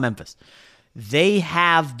this about Memphis: they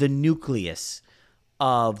have the nucleus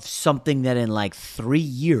of something that in like 3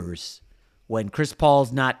 years, when Chris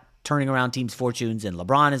Paul's not turning around teams' fortunes and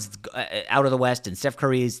LeBron is out of the West and Steph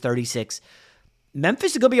Curry is 36,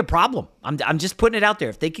 Memphis is going to be a problem. I'm just putting it out there.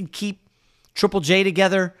 If they can keep Triple J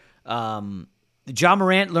together, Ja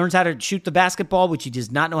Morant learns how to shoot the basketball, which he does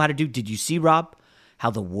not know how to do. Did you see, Rob, how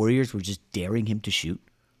the Warriors were just daring him to shoot?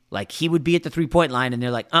 Like, he would be at the three-point line and they're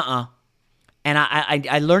like, And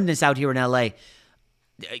I learned this out here in L.A.,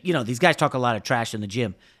 these guys talk a lot of trash in the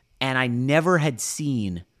gym, and I never had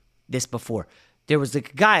seen this before. There was a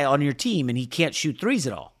guy on your team, and he can't shoot threes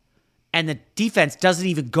at all, and the defense doesn't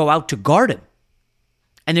even go out to guard him,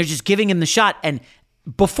 and they're just giving him the shot, and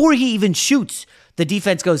before he even shoots, the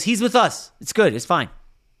defense goes, he's with us. It's good. It's fine.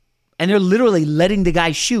 And they're literally letting the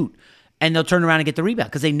guy shoot, and they'll turn around and get the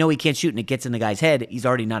rebound because they know he can't shoot, and it gets in the guy's head. He's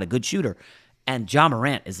already not a good shooter, and Ja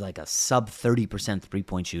Morant is like a sub 30%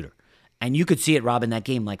 three-point shooter. And you could see it, Rob, in that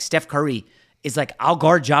game. Like, Steph Curry is like, I'll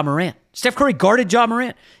guard Ja Morant. Steph Curry guarded Ja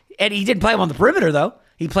Morant. And he didn't play him on the perimeter, though.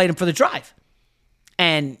 He played him for the drive.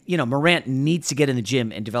 And, Morant needs to get in the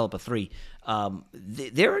gym and develop a three.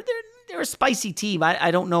 They're a spicy team.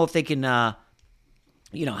 I don't know if they can, how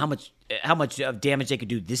much damage they could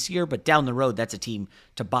do this year. But down the road, that's a team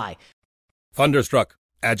to buy. Thunderstruck.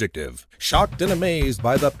 Adjective. Shocked and amazed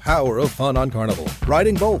by the power of fun on Carnival.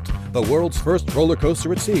 Riding Bolt, the world's first roller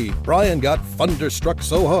coaster at sea, Brian got thunderstruck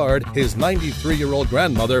so hard, his 93-year-old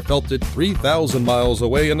grandmother felt it 3,000 miles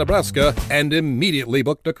away in Nebraska and immediately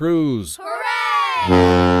booked a cruise.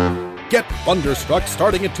 Hooray! Get thunderstruck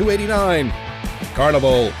starting at $289.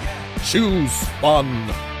 Carnival. Choose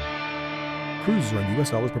fun. Cruises are in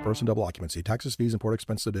U.S. dollars per person, double occupancy. Taxes, fees, and port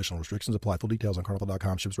expenses additional. Restrictions apply. Full details on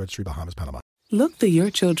Carnival.com. Ships registry, Bahamas, Panama. Look through your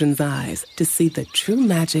children's eyes to see the true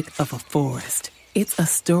magic of a forest. It's a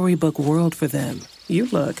storybook world for them. You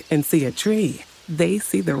look and see a tree. They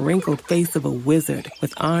see the wrinkled face of a wizard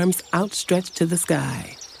with arms outstretched to the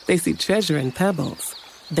sky. They see treasure in pebbles.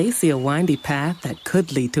 They see a windy path that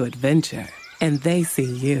could lead to adventure. And they see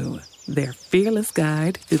you, their fearless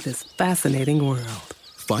guide through this fascinating world.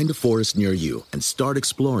 Find a forest near you and start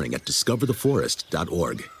exploring at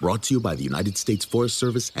discovertheforest.org. Brought to you by the United States Forest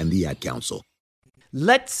Service and the Ad Council.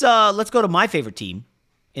 Let's go to my favorite team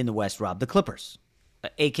in the West, Rob, the Clippers,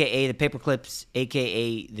 a.k.a. the Paperclips,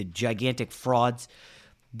 a.k.a. the gigantic frauds.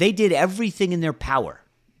 They did everything in their power,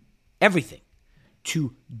 everything,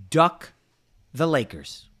 to duck the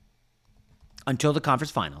Lakers until the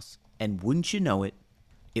conference finals, and wouldn't you know it,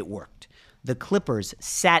 it worked. The Clippers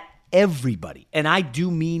sat everybody, and I do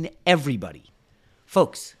mean everybody.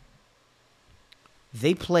 Folks,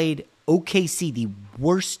 they played OKC, the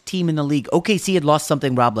worst team in the league. OKC had lost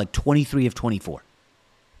something, Rob, like 23 of 24.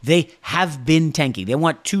 They have been tanking. They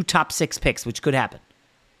want 2 top 6 picks, which could happen.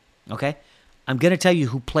 Okay? I'm going to tell you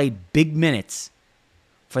who played big minutes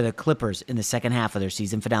for the Clippers in the second half of their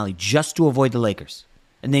season finale just to avoid the Lakers.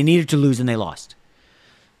 And they needed to lose, and they lost.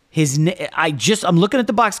 I'm looking at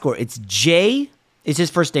the box score. It's Jay, is his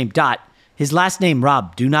first name, Dot. His last name,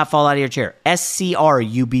 Rob, do not fall out of your chair.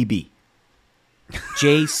 SCRUBB.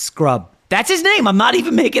 Jay Scrub. That's his name. I'm not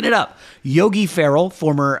even making it up. Yogi Ferrell,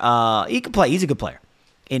 former, he can play. He's a good player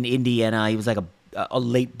in Indiana. He was like a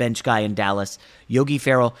late bench guy in Dallas. Yogi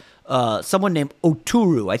Ferrell. Someone named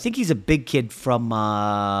Oturu. I think he's a big kid from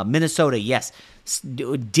Minnesota. Yes.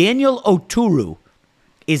 Daniel Oturu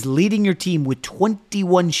is leading your team with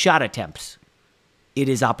 21 shot attempts. It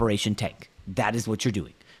is Operation Tank. That is what you're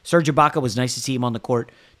doing. Serge Ibaka was nice to see him on the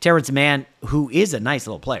court. Terrence Mann, who is a nice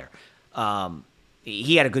little player,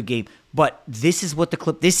 he had a good game. But this is what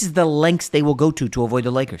this is the lengths they will go to avoid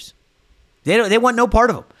the Lakers. They want no part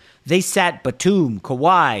of them. They sat Batum,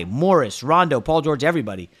 Kawhi, Morris, Rondo, Paul George,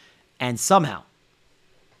 everybody, and somehow,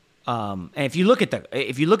 and if you look at the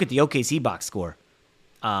OKC box score,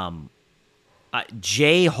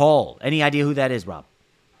 Jay Hall. Any idea who that is, Rob?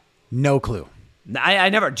 No clue. I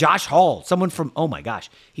never. Josh Hall, someone from, oh my gosh,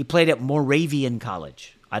 he played at Moravian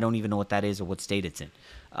College. I don't even know what that is or what state it's in.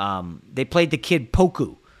 They played the kid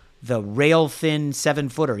Poku, the rail-thin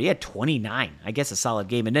 7-footer. He had 29. I guess a solid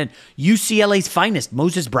game. And then UCLA's finest,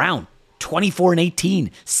 Moses Brown, 24 and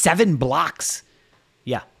 18, 7 blocks.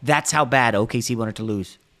 Yeah, that's how bad OKC wanted to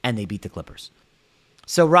lose, and they beat the Clippers.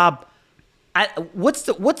 So, Rob, what's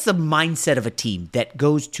the mindset of a team that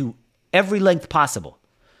goes to every length possible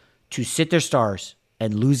to sit their stars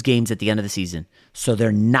and lose games at the end of the season so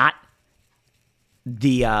they're not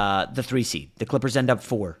the 3 seed? The Clippers end up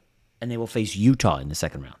 4, and they will face Utah in the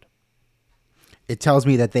second round. It tells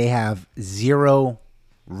me that they have 0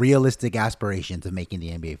 realistic aspirations of making the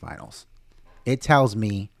NBA Finals. It tells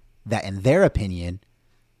me that, in their opinion,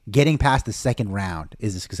 getting past the second round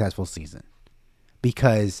is a successful season.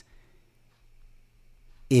 Because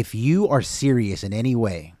if you are serious in any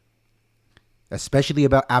way, especially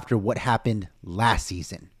about after what happened last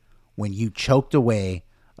season, when you choked away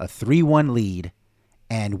a 3-1 lead,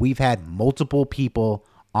 and we've had multiple people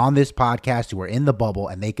on this podcast who are in the bubble,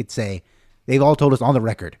 and they could say, they've all told us on the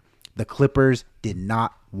record, the Clippers did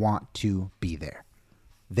not want to be there.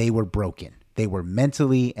 They were broken. They were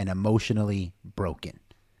mentally and emotionally broken.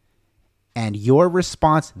 And your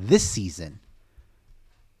response this season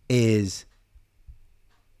is,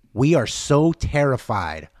 we are so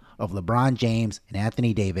terrified of LeBron James and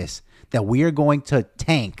Anthony Davis that we are going to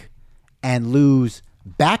tank and lose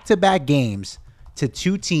back-to-back games to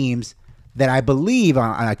 2 teams that I believe,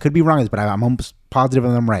 I could be wrong, but I'm almost positive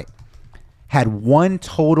I'm right, had 1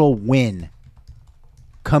 total win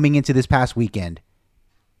coming into this past weekend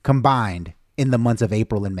combined in the months of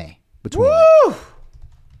April and May between them.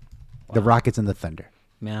 The Rockets and the Thunder.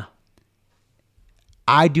 Yeah.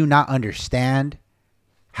 I do not understand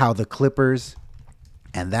how the Clippers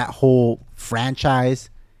and that whole franchise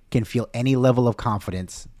can feel any level of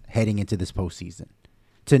confidence heading into this postseason.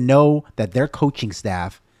 To know that their coaching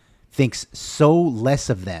staff thinks so less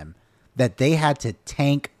of them that they had to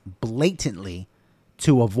tank blatantly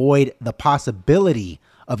to avoid the possibility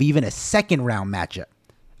of even a second round matchup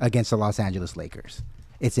against the Los Angeles Lakers.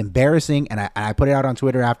 It's embarrassing, and I put it out on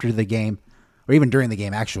Twitter after the game, or even during the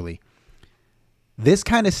game, actually. This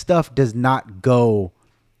kind of stuff does not go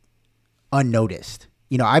unnoticed.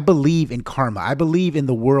 You know, I believe in karma. I believe in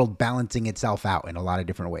the world balancing itself out in a lot of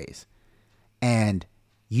different ways. And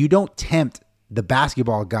you don't tempt the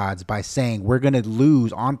basketball gods by saying we're going to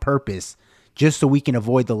lose on purpose just so we can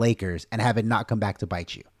avoid the Lakers and have it not come back to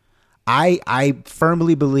bite you. I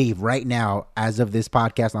firmly believe right now, as of this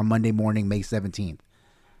podcast on Monday morning, May 17th,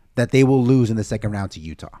 that they will lose in the second round to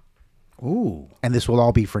Utah. Ooh. And this will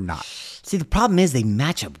all be for naught. See, the problem is they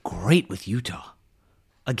match up great with Utah.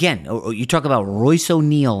 Again, you talk about Royce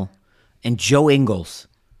O'Neal and Joe Ingles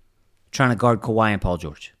trying to guard Kawhi and Paul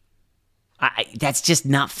George. That's just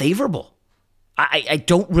not favorable. I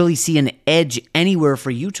don't really see an edge anywhere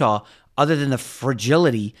for Utah other than the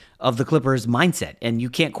fragility of the Clippers' mindset. And you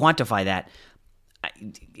can't quantify that.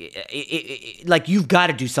 Like, you've got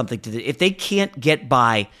to do something to it. If they can't get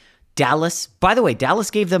by Dallas, by the way,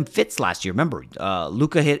 Dallas gave them fits last year. Remember,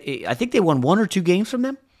 Luka hit, I think they won 1 or 2 games from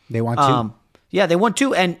them. They won 2. Yeah, they won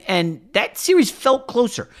 2, and that series felt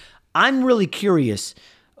closer. I'm really curious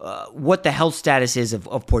what the health status is of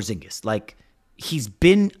Porzingis. Like, he's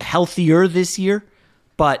been healthier this year,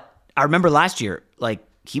 but I remember last year, like,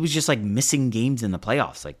 he was just, like, missing games in the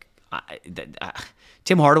playoffs. Like,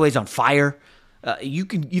 Tim Hardaway's on fire.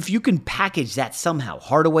 If you can package that somehow,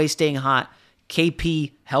 Hardaway staying hot,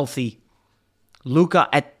 KP healthy, Luka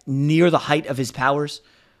at near the height of his powers,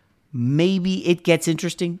 maybe it gets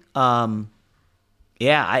interesting. They're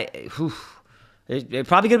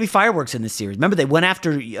probably going to be fireworks in this series. Remember, they went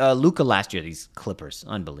after Luka last year, these Clippers.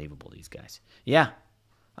 Unbelievable, these guys. Yeah,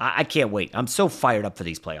 I can't wait. I'm so fired up for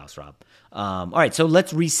these playoffs, Rob. All right, so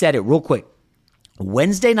let's reset it real quick.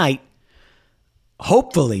 Wednesday night,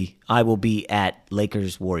 hopefully I will be at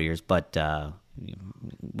Lakers-Warriors, but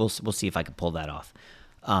we'll see if I can pull that off.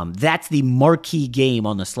 That's the marquee game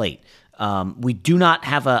on the slate. We do not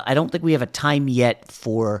have I don't think we have a time yet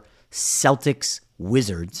for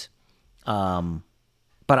Celtics-Wizards. But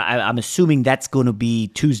I'm assuming that's going to be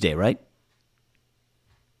Tuesday, right?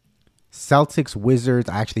 Celtics Wizards.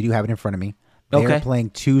 I actually do have it in front of me. They're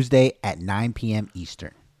playing Tuesday at 9 p.m.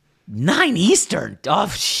 Eastern. 9 Eastern? Oh,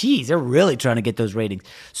 jeez. They're really trying to get those ratings.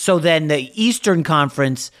 So then the Eastern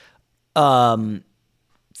Conference, they've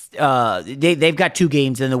got 2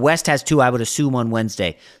 games, and the West has 2, I would assume, on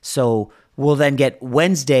Wednesday. So we'll then get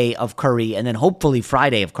Wednesday of Curry and then hopefully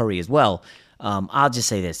Friday of Curry as well. I'll just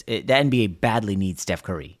say this. The NBA badly needs Steph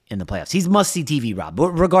Curry in the playoffs. He's must-see TV, Rob,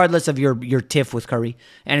 regardless of your tiff with Curry.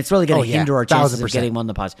 And it's really going to hinder our chances of getting him on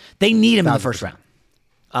the pods. They need him in the first round.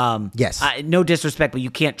 Yes. No disrespect, but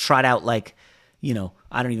you can't trot out like, I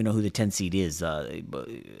don't even know who the 10 seed is. San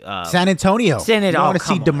Antonio. You want to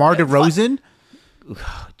see DeMar DeRozan?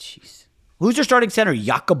 Oh, jeez. Who's your starting center?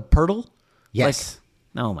 Jakob Poeltl? Yes.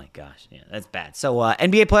 Oh my gosh, yeah, that's bad. So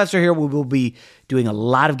NBA playoffs are here. We will be doing a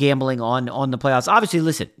lot of gambling on the playoffs. Obviously,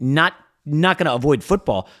 listen, not going to avoid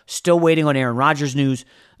football. Still waiting on Aaron Rodgers news.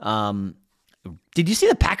 Did you see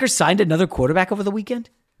the Packers signed another quarterback over the weekend?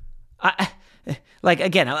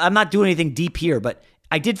 Again, I'm not doing anything deep here, but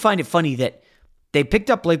I did find it funny that they picked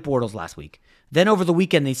up Blake Bortles last week. Then over the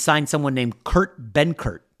weekend, they signed someone named Kurt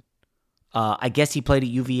Benkert. I guess he played at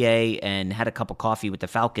UVA and had a cup of coffee with the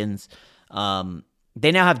Falcons. They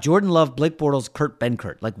now have Jordan Love, Blake Bortles, Kurt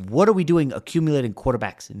Benkert. Like, what are we doing accumulating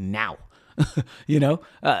quarterbacks now?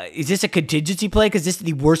 Is this a contingency play? Because this is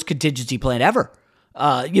the worst contingency plan ever.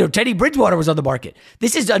 Teddy Bridgewater was on the market.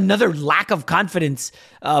 This is another lack of confidence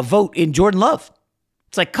vote in Jordan Love.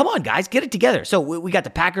 It's like, come on, guys, get it together. So we got the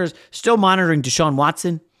Packers still monitoring Deshaun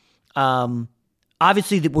Watson.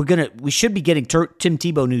 Obviously, we should be getting Tim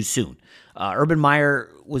Tebow news soon. Urban Meyer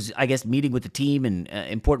was, I guess, meeting with the team and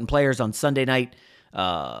important players on Sunday night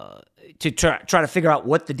to try to figure out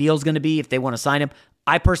what the deal is going to be if they want to sign him.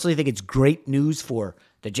 I personally think it's great news for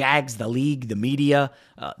the Jags, the league, the media,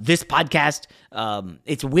 this podcast.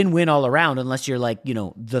 It's win-win all around unless you're like,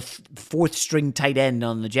 the fourth string tight end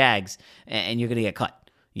on the Jags and you're going to get cut,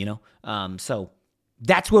 So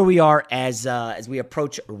that's where we are as we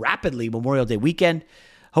approach rapidly Memorial Day weekend.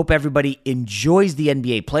 Hope everybody enjoys the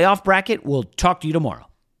NBA playoff bracket. We'll talk to you tomorrow.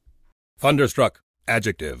 Thunderstruck.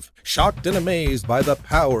 Adjective. Shocked and amazed by the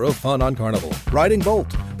power of fun on Carnival. Riding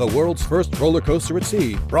Bolt, the world's first roller coaster at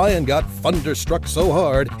sea, Brian got thunderstruck so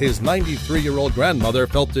hard, his 93-year-old grandmother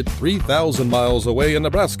felt it 3,000 miles away in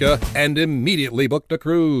Nebraska and immediately booked a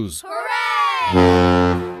cruise.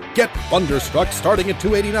 Hooray! Get thunderstruck starting at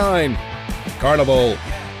 $289. Carnival.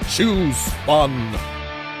 Choose fun.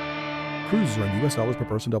 Cruises are in U.S. dollars per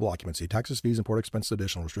person, double occupancy. Taxes, fees, and port expenses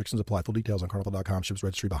additional. Restrictions apply. Full details on Carnival.com. Ships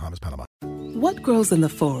registry, Bahamas, Panama. What grows in the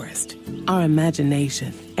forest? Our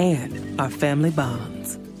imagination and our family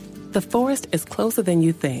bonds. The forest is closer than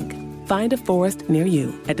you think. Find a forest near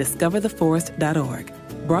you at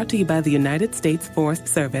discovertheforest.org. Brought to you by the United States Forest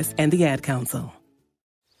Service and the Ad Council.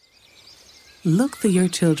 Look through your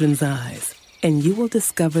children's eyes, and you will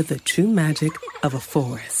discover the true magic of a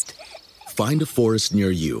forest. Find a forest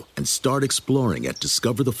near you and start exploring at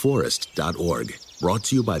discovertheforest.org. Brought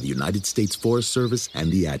to you by the United States Forest Service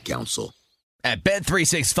and the Ad Council. At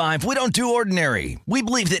Bet365, we don't do ordinary. We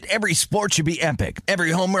believe that every sport should be epic.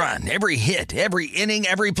 Every home run, every hit, every inning,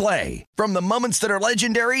 every play. From the moments that are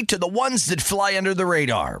legendary to the ones that fly under the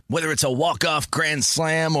radar. Whether it's a walk-off grand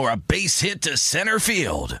slam or a base hit to center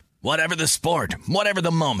field. Whatever the sport, whatever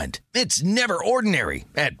the moment, it's never ordinary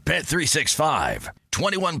at Bet365.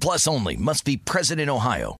 21 plus only. Must be present in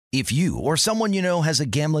Ohio. If you or someone you know has a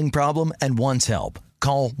gambling problem and wants help,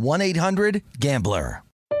 call 1-800-GAMBLER.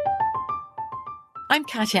 I'm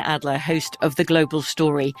Katya Adler, host of The Global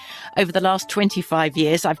Story. Over the last 25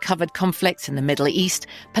 years, I've covered conflicts in the Middle East,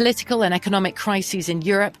 political and economic crises in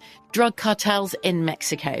Europe, drug cartels in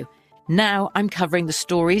Mexico. Now I'm covering the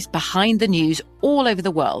stories behind the news all over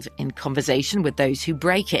the world in conversation with those who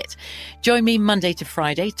break it. Join me Monday to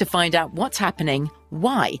Friday to find out what's happening,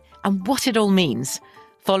 why, and what it all means.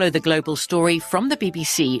 Follow The Global Story from the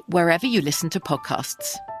BBC wherever you listen to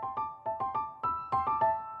podcasts.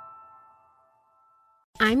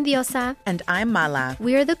 I'm Diosa. And I'm Mala.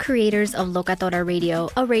 We are the creators of Locatora Radio,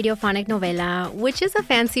 a radiophonic novela, which is a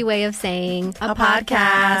fancy way of saying a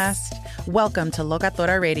podcast. Welcome to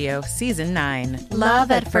Locatora Radio, Season 9.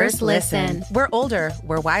 Love at first listen. We're older,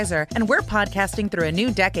 we're wiser, and we're podcasting through a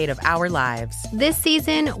new decade of our lives. This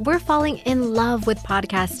season, we're falling in love with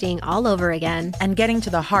podcasting all over again. And getting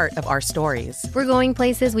to the heart of our stories. We're going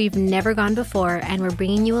places we've never gone before, and we're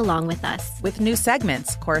bringing you along with us. With new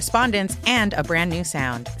segments, correspondence, and a brand new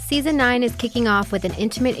sound. Season 9 is kicking off with an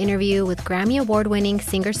intimate interview with Grammy Award-winning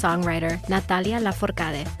singer-songwriter Natalia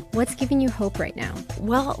Lafourcade. What's giving you hope right now?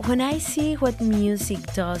 Well, when I see what music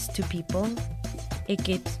does to people, it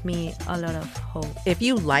gives me a lot of hope. If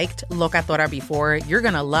you liked Locatora before, you're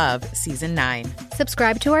going to love Season 9.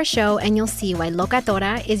 Subscribe to our show and you'll see why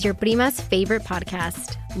Locatora is your prima's favorite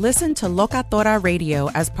podcast. Listen to Locatora Radio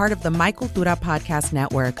as part of the My Cultura Podcast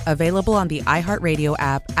Network, available on the iHeartRadio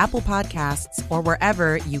app, Apple Podcasts, or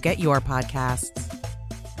wherever you get your podcasts.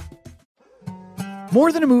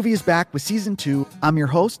 More Than a Movie is back with Season 2. I'm your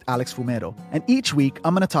host, Alex Fumero, and each week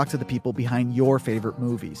I'm going to talk to the people behind your favorite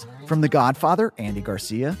movies. From The Godfather, Andy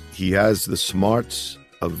Garcia. He has the smarts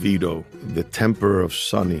of Vito, the temper of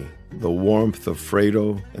Sonny, the warmth of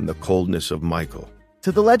Fredo, and the coldness of Michael.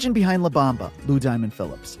 To the legend behind La Bamba, Lou Diamond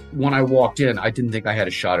Phillips. When I walked in, I didn't think I had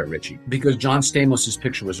a shot at Richie because John Stamos'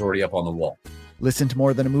 picture was already up on the wall. Listen to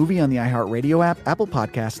More Than a Movie on the iHeartRadio app, Apple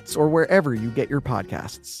Podcasts, or wherever you get your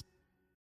podcasts.